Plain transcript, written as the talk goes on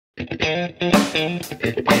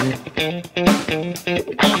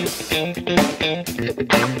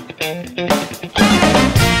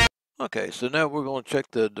Okay, so now we're going to check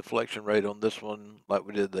the deflection rate on this one like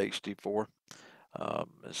we did the HD4 and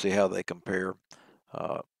see how they compare.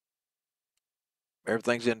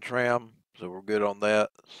 Everything's in tram, so we're good on that.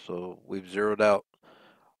 So we've zeroed out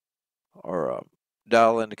our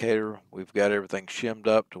dial indicator. We've got everything shimmed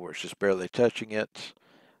up to where it's just barely touching it.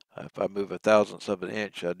 If I move 1/1000th of an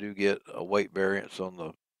inch, I do get a weight variance on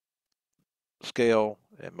the scale,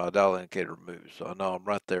 and my dial indicator moves. So I know I'm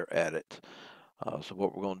right there at it. So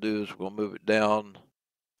what we're going to do is we're going to move it down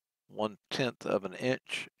 1/10 of an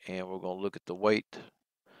inch, and we're going to look at the weight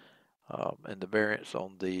and the variance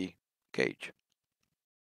on the gauge.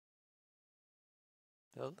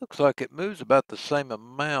 Now, it looks like it moves about the same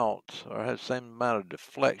amount, or has the same amount of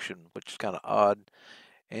deflection, which is kind of odd.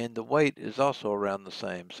 And the weight is also around the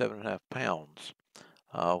same, 7.5 pounds,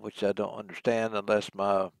 which I don't understand unless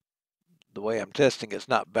the way I'm testing it's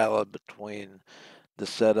not valid between the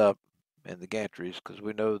setup and the gantries, because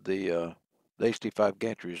we know the HD5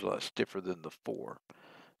 gantry is a lot stiffer than the 4.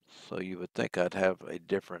 So you would think I'd have a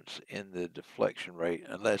difference in the deflection rate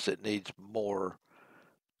unless it needs more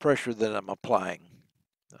pressure than I'm applying.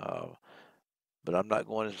 But I'm not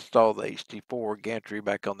going to install the HD4 gantry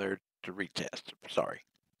back on there to retest. Sorry.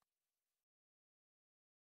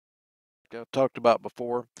 I talked about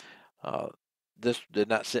before, this did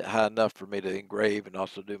not sit high enough for me to engrave and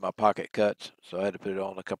also do my pocket cuts, so I had to put it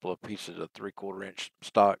on a couple of pieces of 3/4 inch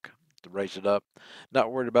stock to raise it up.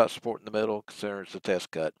 Not worried about supporting the middle, considering it's a test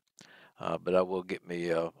cut, but I will get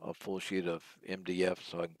me a full sheet of MDF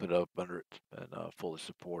so I can put it up under it and fully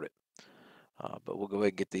support it. But we'll go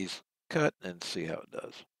ahead and get these cut and see how it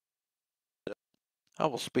does. I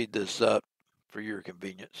will speed this up for your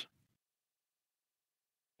convenience.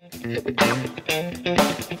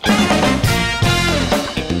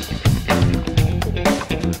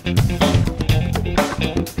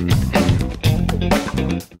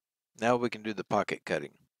 Now we can do the pocket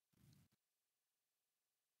cutting.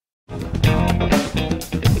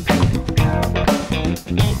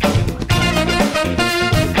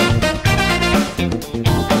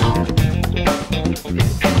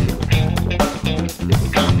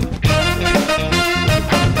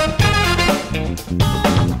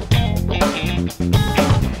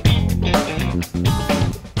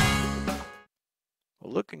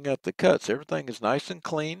 Looking at the cuts, everything is nice and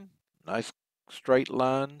clean, nice straight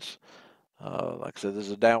lines. Like I said, this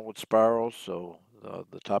is a downward spiral, so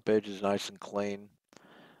the top edge is nice and clean.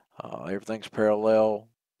 Everything's parallel.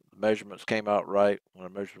 The measurements came out right when I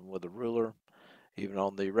measured them with a ruler. Even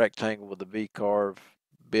on the rectangle with the V-carve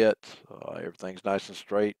bit, everything's nice and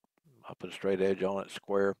straight. I put a straight edge on it,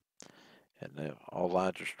 square, and all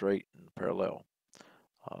lines are straight and parallel.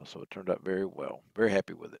 So it turned out very well. Very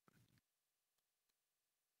happy with it.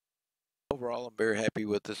 Overall, I'm very happy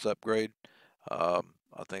with this upgrade. I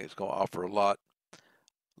think it's going to offer a lot.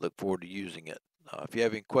 Look forward to using it. If you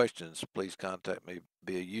have any questions, please contact me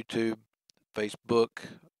via YouTube,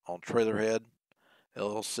 Facebook, on Trailerhead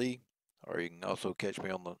LLC, or you can also catch me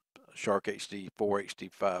on the Shark HD4,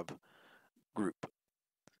 HD5 group.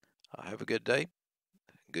 Have a good day.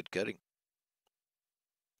 Good cutting.